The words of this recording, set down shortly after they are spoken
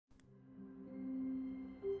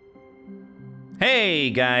Hey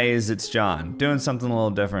guys, it's John. Doing something a little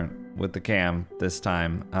different with the cam this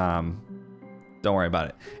time. Don't worry about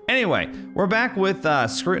it. Anyway, we're back with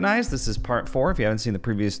Scrutinized. This is part 4. If you haven't seen the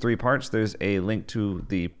previous 3 parts, there's a link to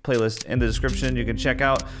the playlist in the description. You can check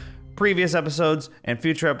out previous episodes and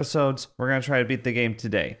future episodes. We're gonna try to beat the game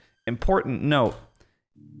today. Important note,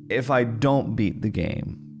 if I don't beat the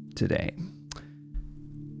game today,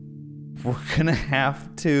 we're gonna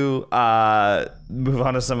have to move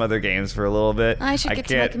on to some other games for a little bit. I should get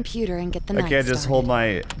to my computer and get the night I can't just started. hold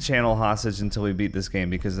my channel hostage until we beat this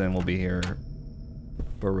game, because then we'll be here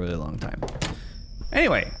for a really long time.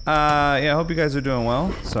 Anyway, yeah, I hope you guys are doing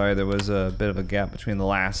well. Sorry there was a bit of a gap between the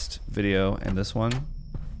last video and this one.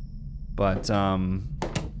 But I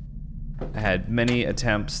had many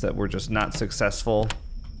attempts that were just not successful.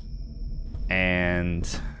 And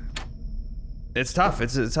it's tough.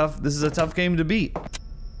 This is a tough game to beat.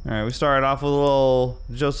 All right, we started off with a little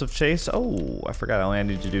Joseph Chase. Oh, I forgot I only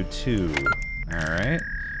need to do 2. All right,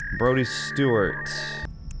 Brody Stewart.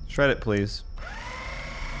 Shred it, please.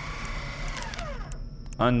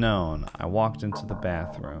 Unknown. I walked into the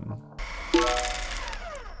bathroom.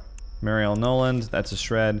 Mariel Noland. That's a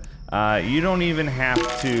shred. You don't even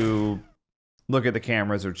have to look at the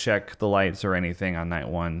cameras or check the lights or anything on night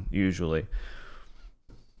 1, usually.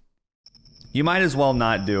 You might as well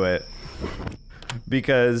not do it,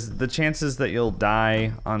 because the chances that you'll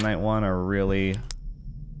die on night 1 are really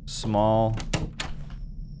small.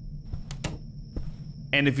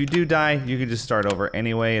 And if you do die, you can just start over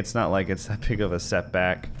anyway. It's not like it's that big of a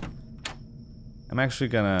setback. I'm actually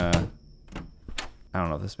gonna... I don't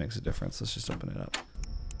know if this makes a difference. Let's just open it up.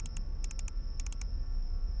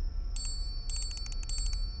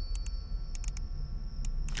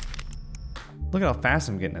 Look at how fast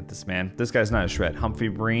I'm getting at this, man. This guy's not a shred. Humphrey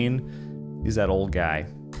Breen, he's that old guy,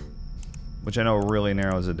 which I know really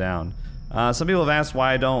narrows it down. Some people have asked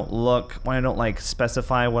why I don't like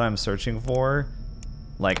specify what I'm searching for,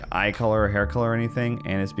 like eye color or hair color or anything,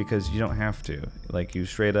 and it's because you don't have to. Like, you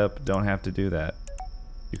straight up don't have to do that.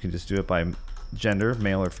 You can just do it by gender,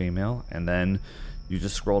 male or female, and then you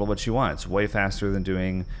just scroll to what you want. It's way faster than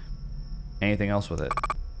doing anything else with it.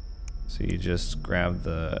 So you just grab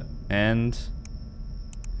the end,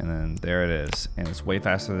 and then there it is. And it's way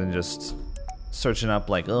faster than just searching up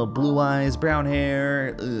like, oh, blue eyes, brown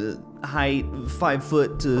hair, height, 5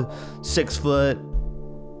 foot to 6 foot,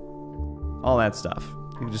 all that stuff.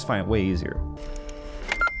 You can just find it way easier.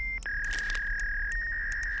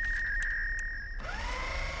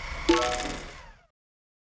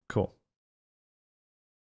 Cool.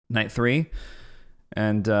 Night 3,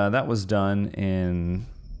 and that was done in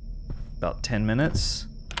about 10 minutes.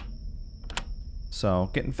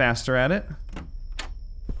 So, getting faster at it.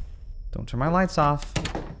 Don't turn my lights off.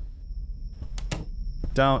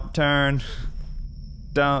 Don't turn.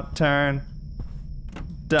 Don't turn.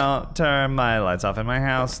 Don't turn my lights off in my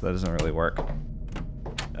house. That doesn't really work.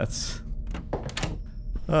 That's...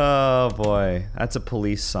 Oh boy. That's a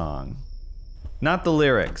police song. Not the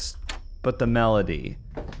lyrics, but the melody.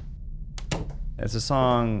 It's a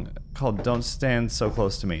song called Don't Stand So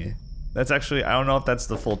Close to Me. That's actually, I don't know if that's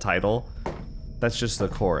the full title. That's just the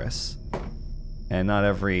chorus. And not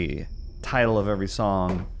every title of every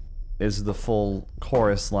song is the full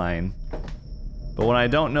chorus line. But when I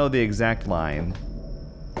don't know the exact line,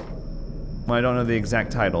 when I don't know the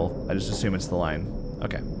exact title, I just assume it's the line.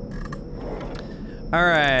 Okay.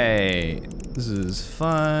 Alright. This is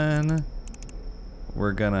fun.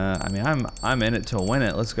 We're gonna, I mean, I'm in it to win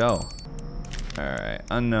it. Let's go. Alright,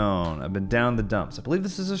 unknown. I've been down the dumps. I believe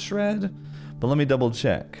this is a shred, but let me double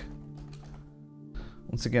check.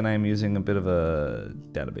 Once again, I am using a bit of a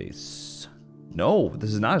database. No,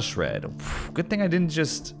 this is not a shred. Good thing I didn't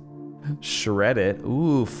just shred it.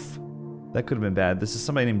 Oof. That could have been bad. This is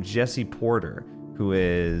somebody named Jesse Porter, who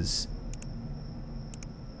is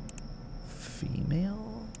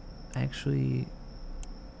female? Actually,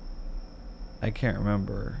 I can't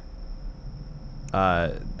remember.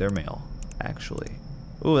 They're male, actually.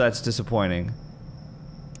 Ooh, that's disappointing.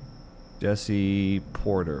 Jesse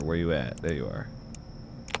Porter, where you at? There you are.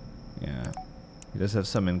 Yeah. He does have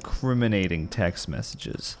some incriminating text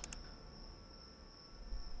messages.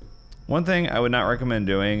 One thing I would not recommend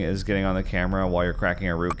doing is getting on the camera while you're cracking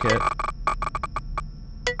a rootkit.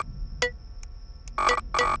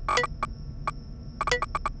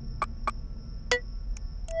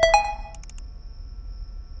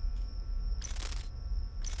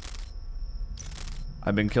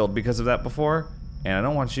 I've been killed because of that before, and I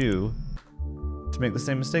don't want you to make the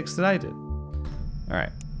same mistakes that I did.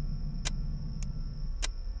 Alright.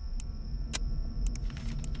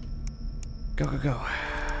 Go, go, go.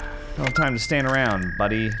 No time to stand around,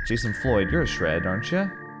 buddy. Jason Floyd, you're a shred, aren't you?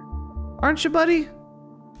 Aren't you, buddy?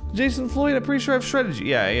 Jason Floyd, I'm pretty sure I've shredded you.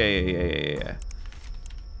 Yeah.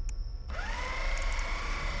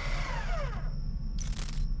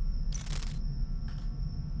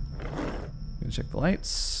 Gonna check the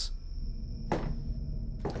lights.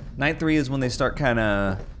 Night 3 is when they start kind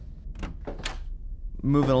of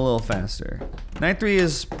moving a little faster. Night 3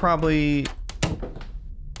 is probably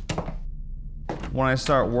when I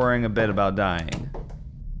start worrying a bit about dying.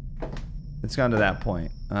 It's gone to that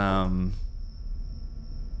point.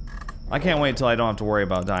 I can't wait till I don't have to worry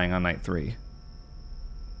about dying on night 3.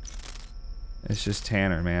 It's just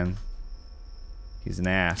Tanner, man. He's an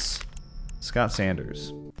ass. Scott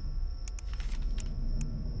Sanders.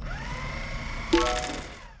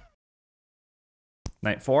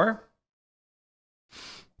 Night 4?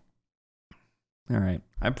 Alright.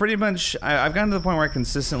 I've gotten to the point where I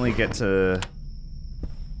consistently get to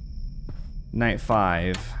night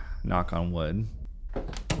 5. Knock on wood.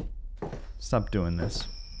 Stop doing this.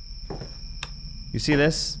 You see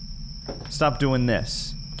this? Stop doing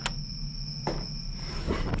this.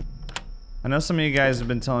 I know some of you guys have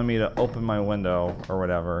been telling me to open my window or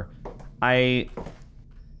whatever. I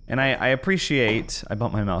appreciate... I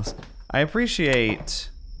bumped my mouse. I appreciate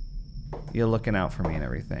you looking out for me and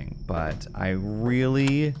everything, but I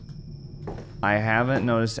haven't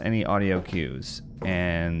noticed any audio cues,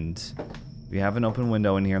 and if you have an open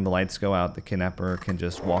window in here and the lights go out, the kidnapper can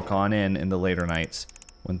just walk on in the later nights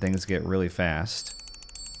when things get really fast.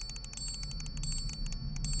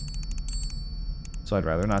 So I'd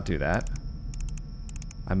rather not do that.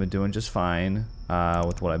 I've been doing just fine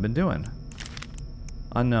with what I've been doing.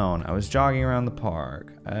 Unknown. I was jogging around the park.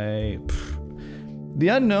 The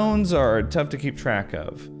unknowns are tough to keep track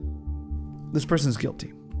of. This person's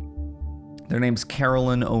guilty. Their name's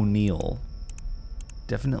Carolyn O'Neill.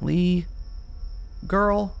 Definitely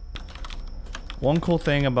girl. One cool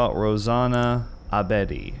thing about Rosanna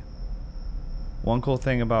Abedi. One cool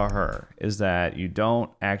thing about her is that you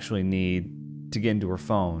don't actually need to get into her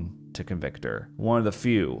phone to convict her. One of the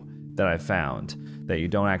few that I've found that you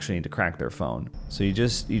don't actually need to crack their phone. So you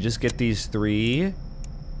just get these 3,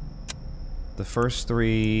 the first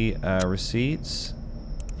 3 receipts.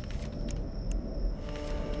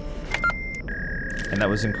 And that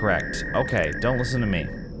was incorrect. Okay, don't listen to me.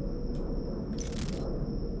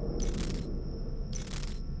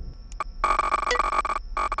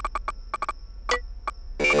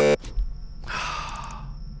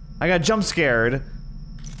 I got jump scared.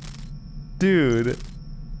 Dude.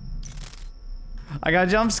 I got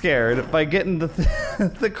jump scared by getting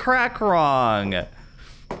the crack wrong.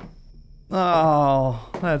 Oh,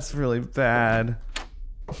 that's really bad.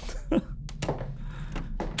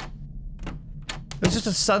 It's just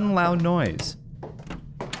a sudden loud noise.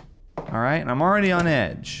 Alright, and I'm already on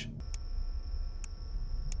edge.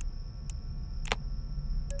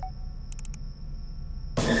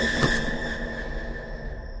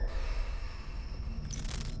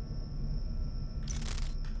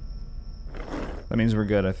 That means we're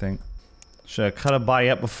good, I think. Should I cut a body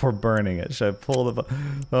up before burning it? Should I pull the...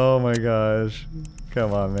 Oh my gosh.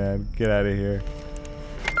 Come on, man. Get out of here.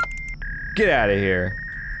 Get out of here.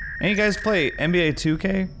 Any you guys play NBA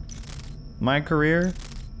 2K? My career?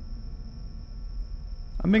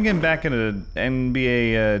 I've been getting back into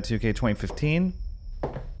NBA 2K 2015.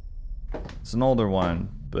 It's an older one,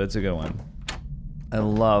 but it's a good one. I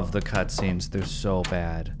love the cutscenes. They're so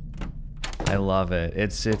bad. I love it.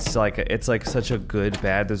 It's like such a good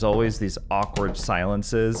bad. There's always these awkward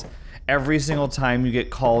silences. Every single time you get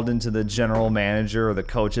called into the general manager or the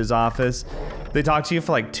coach's office, they talk to you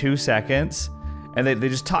for like 2 seconds, and they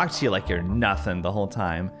just talk to you like you're nothing the whole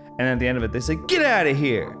time. And at the end of it, they say, "Get out of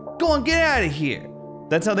here! Go on, get out of here!"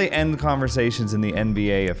 That's how they end conversations in the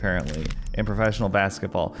NBA, apparently, in professional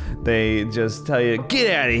basketball. They just tell you,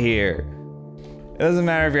 "Get out of here!" It doesn't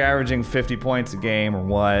matter if you're averaging 50 points a game or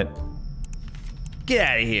what. Get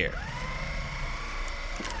out of here.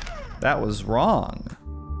 That was wrong.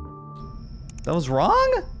 That was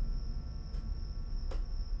wrong?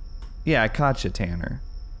 Yeah, I caught you, Tanner.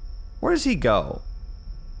 Where does he go?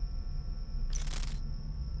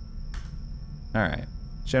 Alright.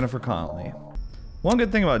 Jennifer Connelly. One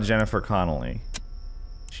good thing about Jennifer Connelly,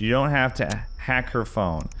 you don't have to hack her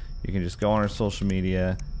phone. You can just go on her social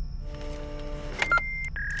media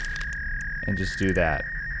and just do that.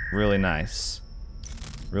 Really nice.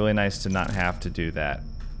 Really nice to not have to do that.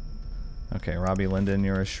 Okay, Robbie Linden,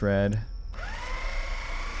 you're a shred.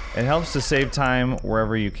 It helps to save time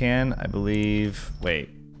wherever you can, I believe. Wait.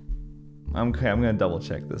 I'm gonna double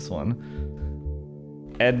check this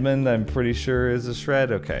one. Edmund, I'm pretty sure, is a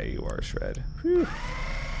shred. Okay, you are a shred. Whew.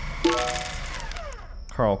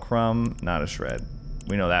 Carl Crumb, not a shred.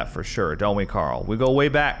 We know that for sure, don't we, Carl? We go way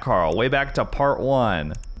back, Carl. Way back to part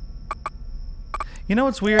 1. You know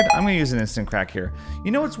what's weird? I'm gonna use an instant crack here.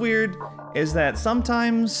 You know what's weird? Is that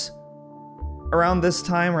sometimes around this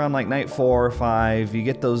time, around like night 4 or 5, you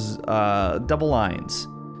get those double lines.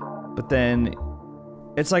 But then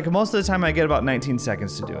it's like most of the time I get about 19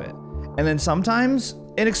 seconds to do it. And then sometimes,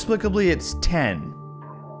 inexplicably, it's 10.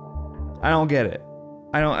 I don't get it.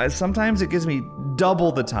 Sometimes it gives me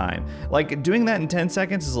double the time. Like, doing that in 10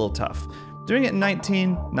 seconds is a little tough. Doing it in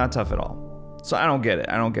 19, not tough at all. So I don't get it.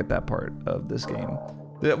 I don't get that part of this game.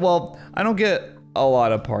 Well, I don't get a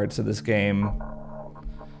lot of parts of this game.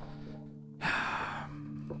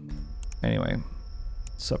 Anyway.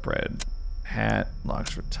 Sup, Red. Hat,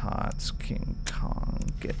 locks for tots, King Kong.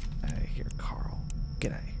 Get out of here, Carl.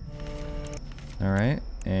 Get out of here. Alright,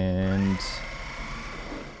 and...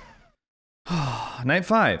 Night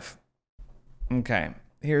 5. Okay,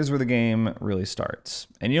 here's where the game really starts.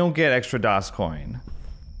 And you don't get extra DOS coin.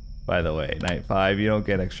 By the way, Night 5, you don't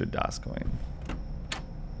get extra DOS coin.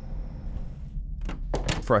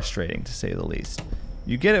 Frustrating, to say the least.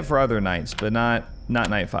 You get it for other nights, but not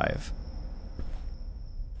Night 5.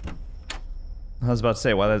 I was about to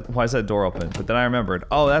say, why is that door open? But then I remembered,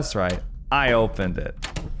 oh, that's right. I opened it.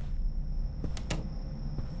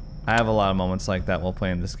 I have a lot of moments like that while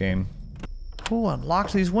playing this game. Who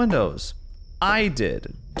unlocked these windows? I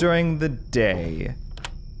did, during the day.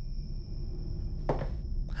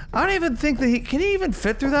 I don't even think that can he even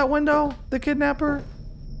fit through that window, the kidnapper?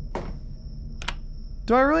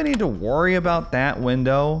 Do I really need to worry about that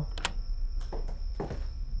window?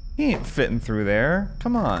 He ain't fitting through there,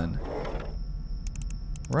 come on.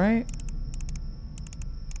 Right?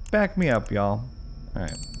 Back me up, y'all.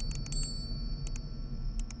 Alright.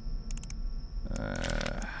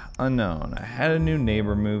 Unknown. I had a new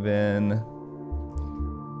neighbor move in.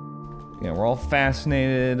 Yeah, we're all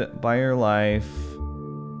fascinated by your life.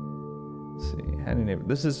 Let's see. Had a neighbor.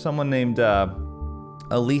 This is someone named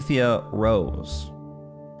Alethea Rose.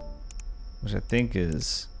 Which I think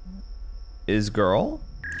is girl.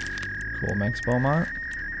 Cool, Max Beaumont.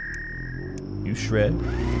 You shred.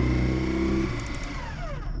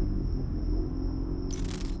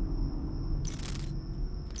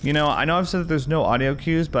 You know I've said that there's no audio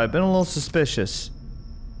cues, but I've been a little suspicious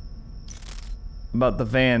about the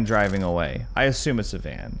van driving away. I assume it's a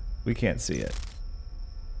van. We can't see it.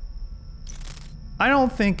 I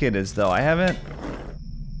don't think it is, though. I haven't...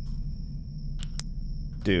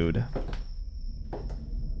 Dude.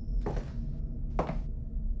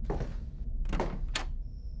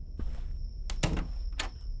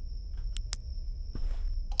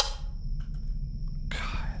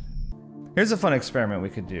 Here's a fun experiment we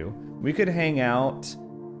could do. We could hang out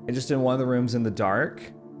just in one of the rooms in the dark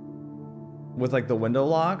with like the window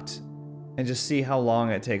locked and just see how long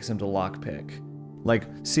it takes him to lockpick. Like,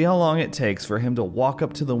 see how long it takes for him to walk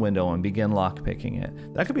up to the window and begin lockpicking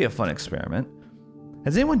it. That could be a fun experiment.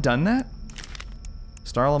 Has anyone done that?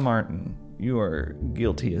 Starla Martin, you are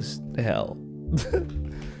guilty as hell.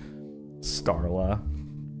 Starla.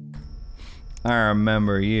 I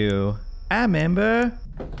remember you. I remember.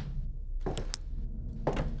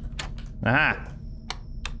 Aha!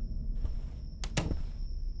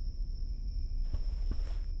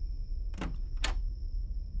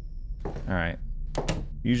 All right.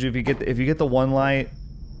 Usually, if you get the one light,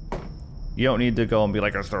 you don't need to go and be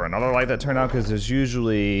like, "Is there another light that turned out?" Because it's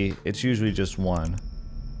usually just one.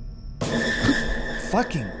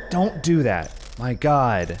 Fucking don't do that! My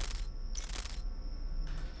God.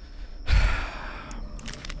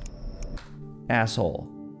 Asshole.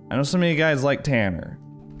 I know some of you guys like Tanner.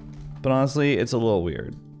 But honestly, it's a little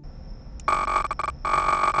weird.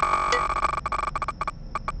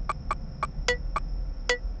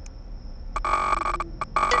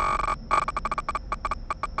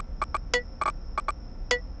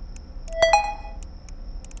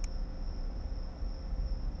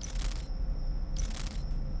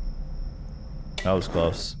 That was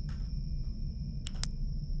close.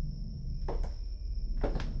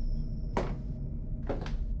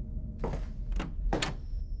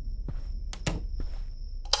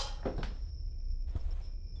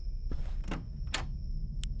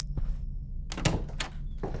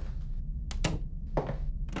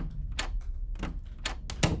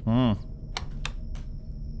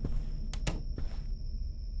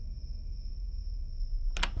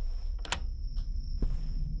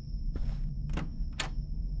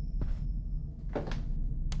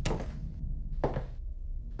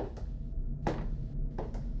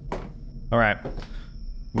 All right.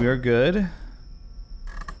 We are good.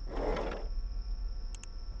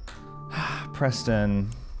 Preston.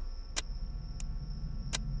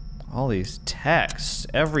 All these texts.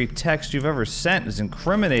 Every text you've ever sent is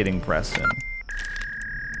incriminating, Preston.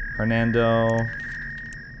 Hernando.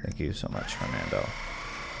 Thank you so much, Hernando.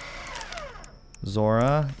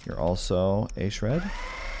 Zora, you're also a shred.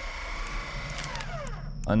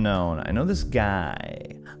 Unknown. I know this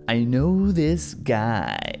guy. I know this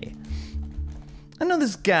guy. I know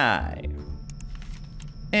this guy.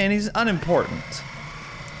 And he's unimportant.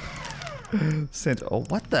 Oh,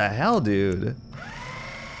 what the hell, dude?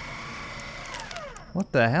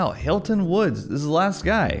 What the hell? Hilton Woods. This is the last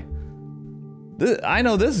guy. I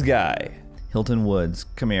know this guy. Hilton Woods.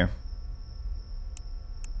 Come here.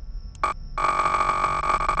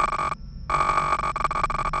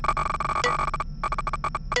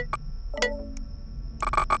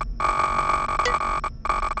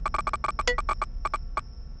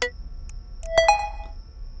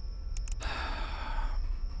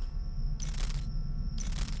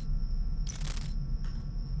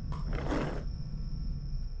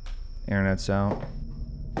 Internet's out.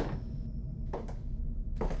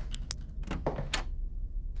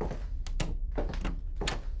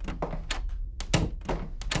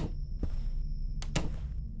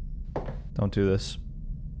 Don't do this.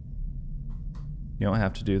 You don't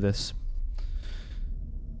have to do this.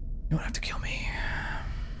 You don't have to kill me.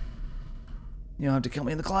 You don't have to kill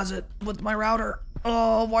me in the closet with my router.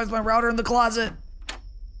 Oh, why is my router in the closet?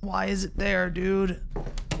 Why is it there, dude?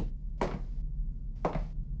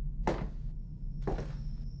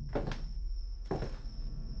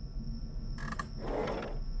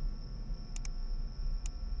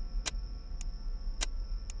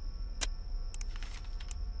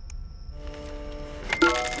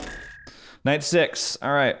 Night 6.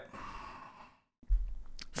 All right.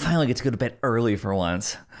 Finally get to go to bed early for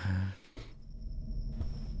once.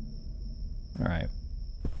 All right.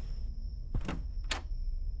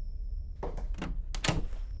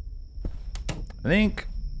 I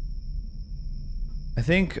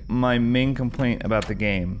think my main complaint about the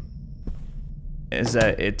game is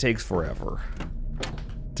that it takes forever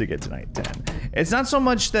to get to night 10. It's not so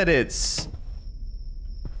much that it's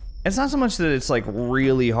like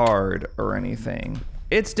really hard or anything.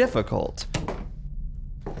 It's difficult.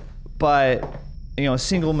 But, you know, a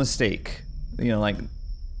single mistake, you know, like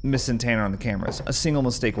missing Tanner on the cameras, a single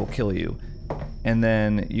mistake will kill you. And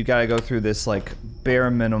then you gotta go through this like bare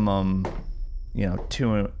minimum, you know,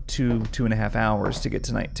 two and a half hours to get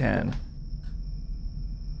to night 10.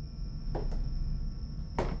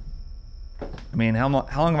 I mean, how long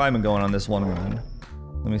have I been going on this one run?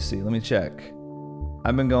 Let me see, let me check.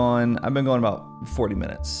 I've been going about 40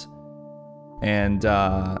 minutes. And,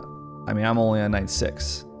 I mean, I'm only on night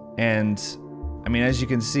 6. And, I mean, as you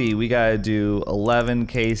can see, we gotta do 11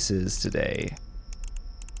 cases today.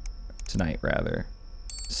 Tonight, rather.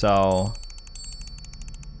 So...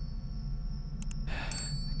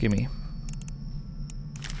 gimme.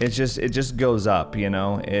 It just goes up, you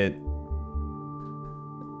know?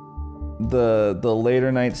 The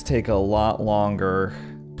later nights take a lot longer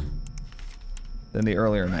than the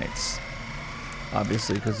earlier nights,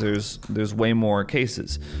 obviously, because there's way more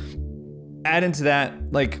cases. Add into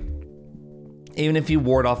that, like, even if you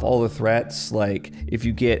ward off all the threats, like, if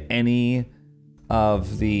you get any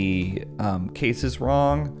of the cases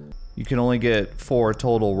wrong, you can only get 4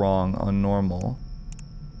 total wrong on normal,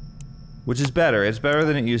 which is better. It's better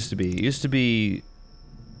than it used to be. It used to be...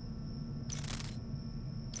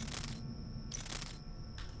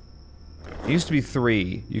 It used to be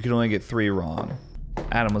 3. You could only get 3 wrong.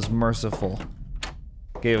 Adam was merciful.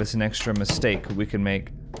 Gave us an extra mistake we can make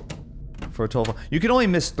for a total. You can only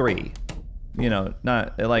miss 3. You know,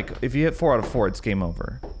 not like if you hit 4 out of 4, it's game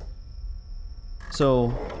over.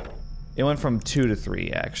 So it went from 2 to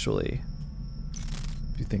 3 actually,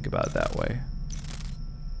 if you think about it that way.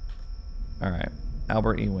 All right,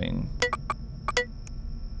 Albert Ewing.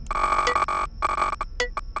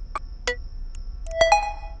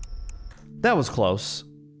 That was close.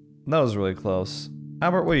 That was really close.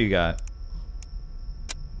 Albert, what do you got?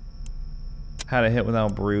 How to hit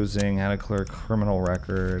without bruising, how to clear criminal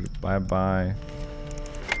record, bye-bye.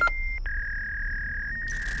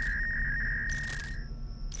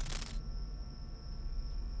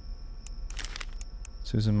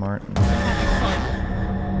 Susan Martin.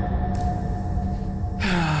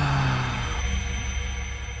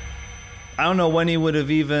 I don't know when he would have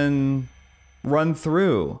even run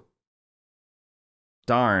through.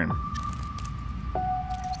 Darn.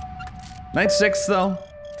 Night 6 though.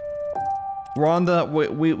 We're on the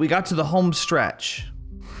we got to the home stretch.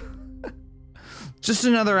 Just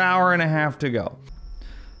another hour and a half to go.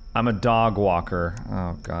 I'm a dog walker.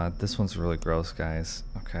 Oh god, this one's really gross, guys.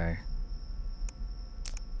 Okay.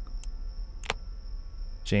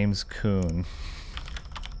 James Coon.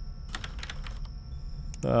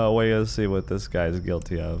 Oh, wait, let's see what this guy's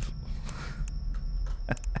guilty of.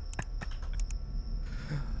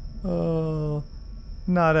 Oh,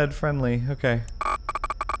 not Ed friendly. Okay.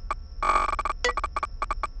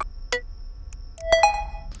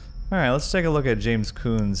 Alright, let's take a look at James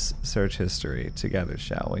Coon's search history together,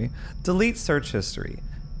 shall we? Delete search history.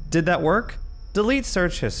 Did that work? Delete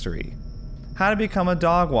search history. How to become a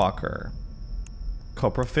dog walker.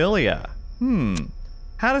 Coprophilia.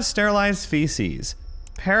 How to sterilize feces.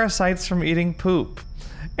 Parasites from eating poop.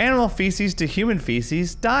 Animal feces to human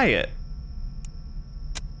feces diet.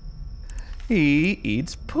 He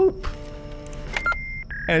eats poop.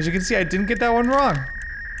 And as you can see, I didn't get that one wrong.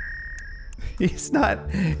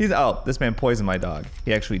 Oh, this man poisoned my dog.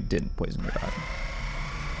 He actually didn't poison your dog.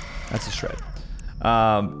 That's a shred.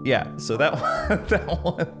 Yeah, so that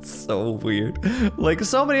one's so weird. Like,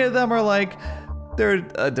 so many of them are like, they're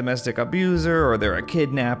a domestic abuser, or they're a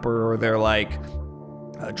kidnapper, or they're like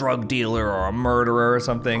a drug dealer or a murderer or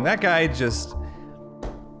something. That guy just...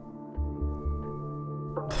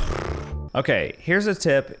 Okay, here's a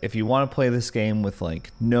tip if you want to play this game with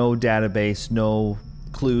like no database, no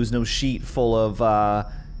clues, no sheet full of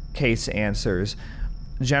case answers.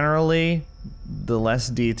 Generally, the less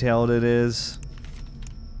detailed it is,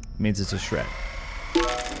 means it's a shred.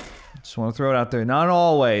 Just want to throw it out there. Not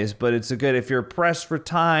always, but it's a good, if you're pressed for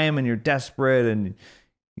time and you're desperate and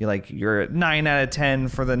you're at 9 out of 10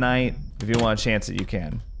 for the night, if you want to chance it, you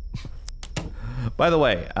can. By the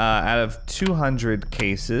way, out of 200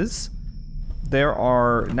 cases, there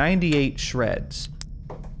are 98 shreds.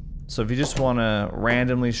 So if you just want to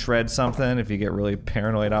randomly shred something, if you get really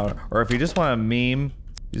paranoid out, or if you just want to meme,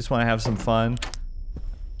 you just want to have some fun,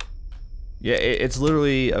 yeah, it's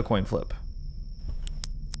literally a coin flip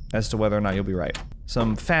as to whether or not you'll be right.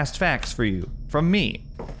 Some fast facts for you from me,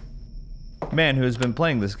 man who has been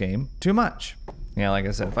playing this game too much. Yeah, like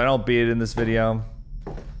I said, if I don't beat it in this video,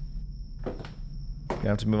 you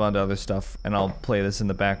have to move on to other stuff, and I'll play this in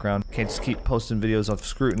the background. Can't just keep posting videos of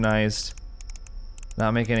Scrutinized,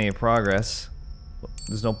 not making any progress.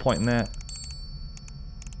 There's no point in that.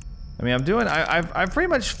 I mean, I've pretty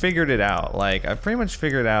much figured it out. Like, I've pretty much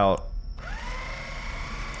figured out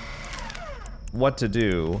what to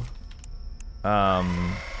do,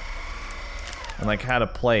 and like how to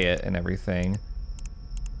play it and everything.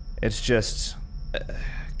 It's just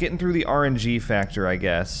getting through the RNG factor, I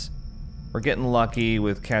guess. We're getting lucky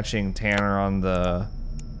with catching Tanner on the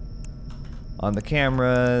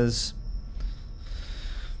cameras.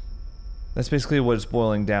 That's basically what it's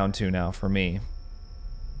boiling down to now for me,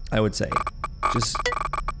 I would say. Just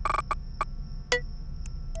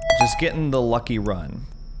getting the lucky run.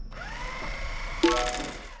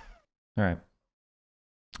 Alright.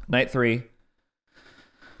 Night 3. A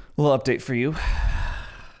little update for you.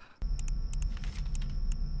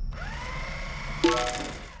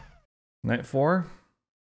 Night 4.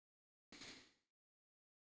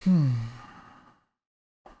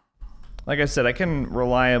 Like I said, I can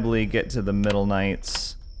reliably get to the middle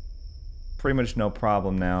nights. Pretty much no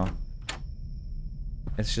problem now.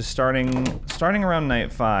 It's just starting around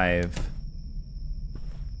night 5.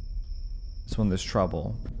 That's when there's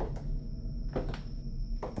trouble.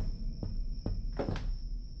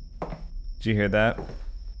 Did you hear that?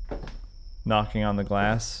 Knocking on the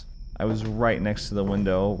glass. I was right next to the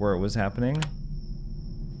window where it was happening,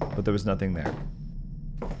 but there was nothing there.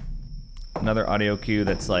 Another audio cue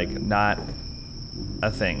that's like not a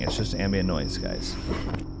thing. It's just ambient noise, guys.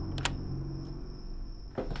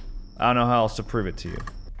 I don't know how else to prove it to you.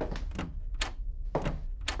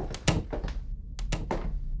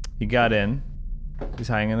 He got in. He's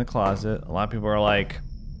hiding in the closet. A lot of people are like...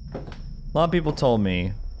 A lot of people told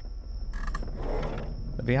me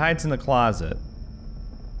if he hides in the closet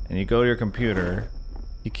and you go to your computer,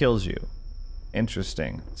 he kills you.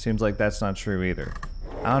 Interesting. Seems like that's not true either.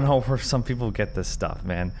 I don't know where some people get this stuff,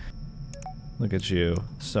 man. Look at you.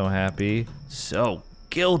 So happy. So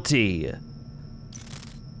guilty.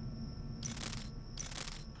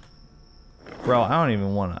 Bro, I don't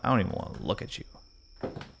even wanna look at you. I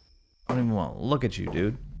don't even wanna look at you,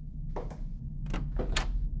 dude.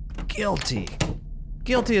 Guilty.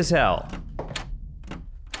 Guilty as hell.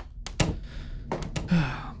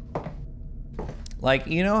 Like,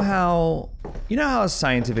 you know how a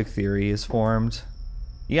scientific theory is formed?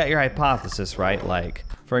 You got your hypothesis, right? Like,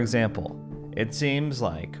 for example, it seems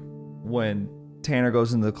like when Tanner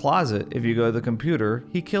goes into the closet, if you go to the computer,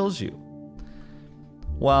 he kills you.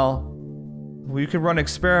 Well, we could run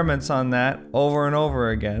experiments on that over and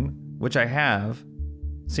over again, which I have.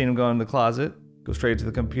 Seen him go in the closet, go straight to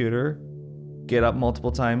the computer, get up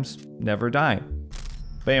multiple times, never die.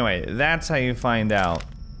 But anyway, that's how you find out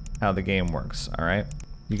how the game works, alright?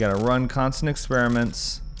 You gotta run constant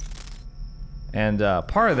experiments, and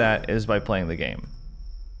part of that is by playing the game.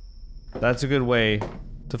 That's a good way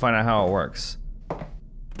to find out how it works,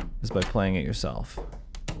 is by playing it yourself.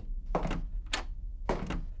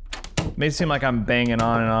 May seem like I'm banging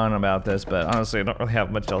on and on about this, but honestly, I don't really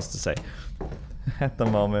have much else to say at the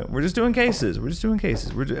moment. We're just doing cases. We're just doing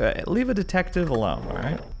cases. Leave a detective alone, all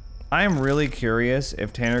right? I am really curious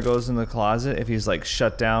if Tanner goes in the closet, if he's like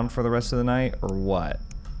shut down for the rest of the night or what.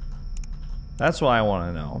 That's what I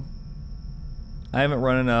want to know. I haven't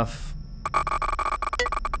run enough.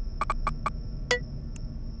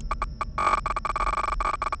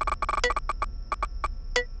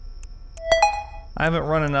 I haven't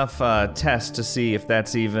run enough tests to see if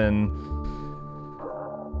that's even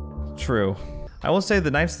true. I will say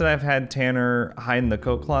the nights that I've had Tanner hide in the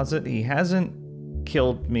coat closet, he hasn't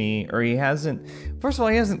killed me, or he hasn't, first of all,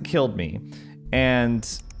 he hasn't killed me. And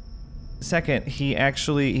second, he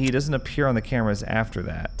doesn't appear on the cameras after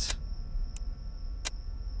that.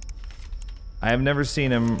 I have never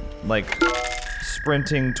seen him, like,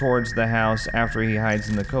 sprinting towards the house after he hides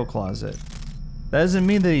in the coat closet. That doesn't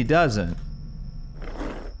mean that he doesn't.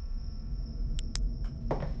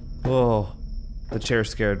 Whoa, the chair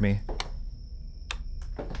scared me.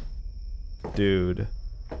 Dude.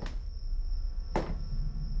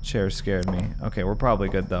 Chair scared me. Okay, we're probably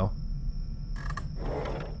good though.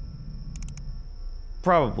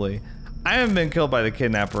 Probably. I haven't been killed by the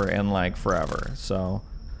kidnapper in like forever, so...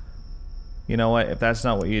 You know what, if that's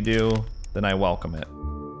not what you do, then I welcome it.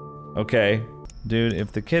 Okay. Dude,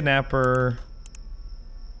 if the kidnapper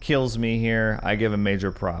kills me here, I give him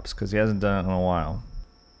major props, because he hasn't done it in a while.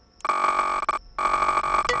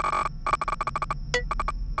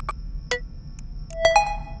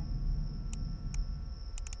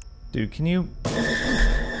 Dude, can you...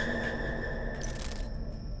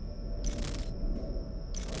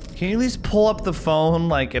 Can you at least pull up the phone,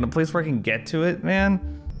 like, in a place where I can get to it, man?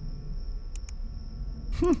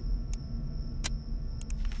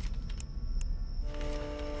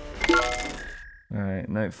 Alright,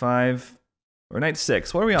 night 5. Or night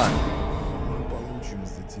 6, what are we on?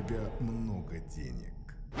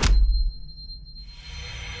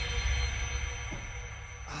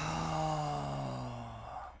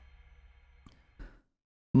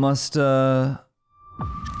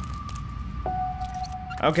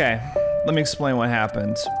 Okay, let me explain what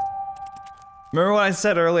happened. Remember what I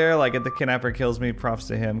said earlier, like if the kidnapper kills me, props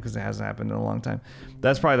to him, because it hasn't happened in a long time.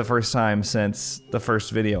 That's probably the first time since the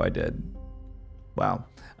first video I did. Wow.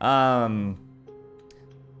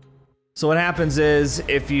 So what happens is,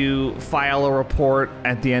 if you file a report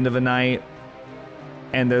at the end of a night,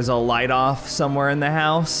 and there's a light off somewhere in the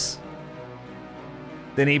house,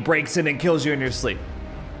 then he breaks in and kills you in your sleep.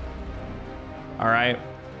 Alright?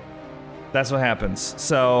 That's what happens.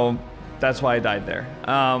 So, that's why I died there.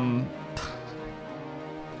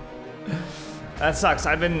 That sucks.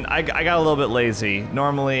 I got a little bit lazy.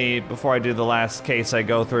 Normally, before I do the last case, I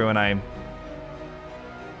go through and I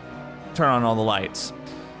turn on all the lights.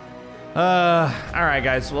 Alright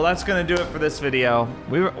guys, well that's gonna do it for this video.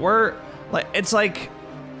 We're like, it's like,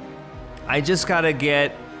 I just gotta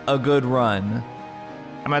get a good run.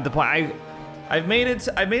 I'm at the point, I've made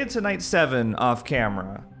it to night 7 off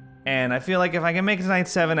camera. And I feel like if I can make it to night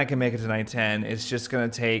 7, I can make it to night 10. It's just gonna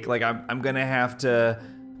take, like, I'm gonna have to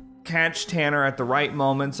catch Tanner at the right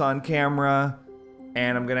moments on camera,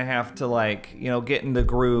 and I'm gonna have to, like, you know, get in the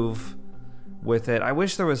groove with it. I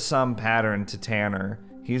wish there was some pattern to Tanner.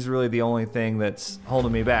 He's really the only thing that's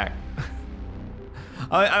holding me back.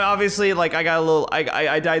 I obviously, like, I got a little,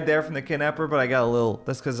 I died there from the kidnapper, but I got a little,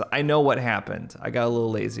 that's because I know what happened. I got a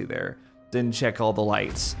little lazy there. Didn't check all the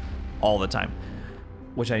lights all the time,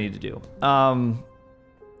 which I need to do.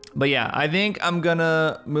 But yeah, I think I'm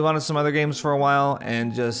gonna move on to some other games for a while,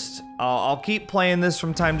 and just, I'll keep playing this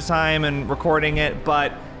from time to time and recording it,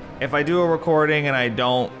 but if I do a recording and I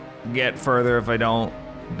don't get further, if I don't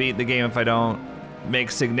beat the game, if I don't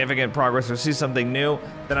make significant progress or see something new,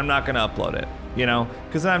 then I'm not gonna upload it, you know?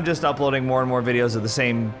 Because then I'm just uploading more and more videos of the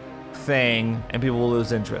same thing, and people will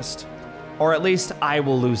lose interest. Or at least I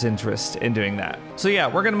will lose interest in doing that. So yeah,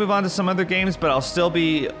 we're gonna move on to some other games, but I'll still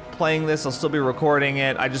be playing this, I'll still be recording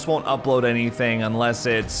it. I just won't upload anything unless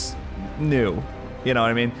it's new. You know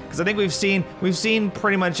what I mean? Because I think we've seen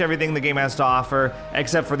pretty much everything the game has to offer,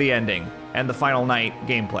 except for the ending and the final night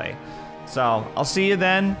gameplay. So I'll see you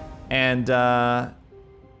then, and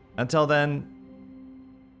Until then,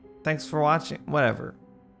 thanks for watching. Whatever.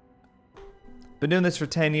 Been doing this for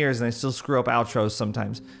 10 years and I still screw up outros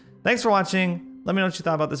sometimes. Thanks for watching. Let me know what you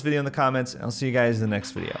thought about this video in the comments, and I'll see you guys in the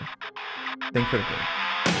next video. Think critically.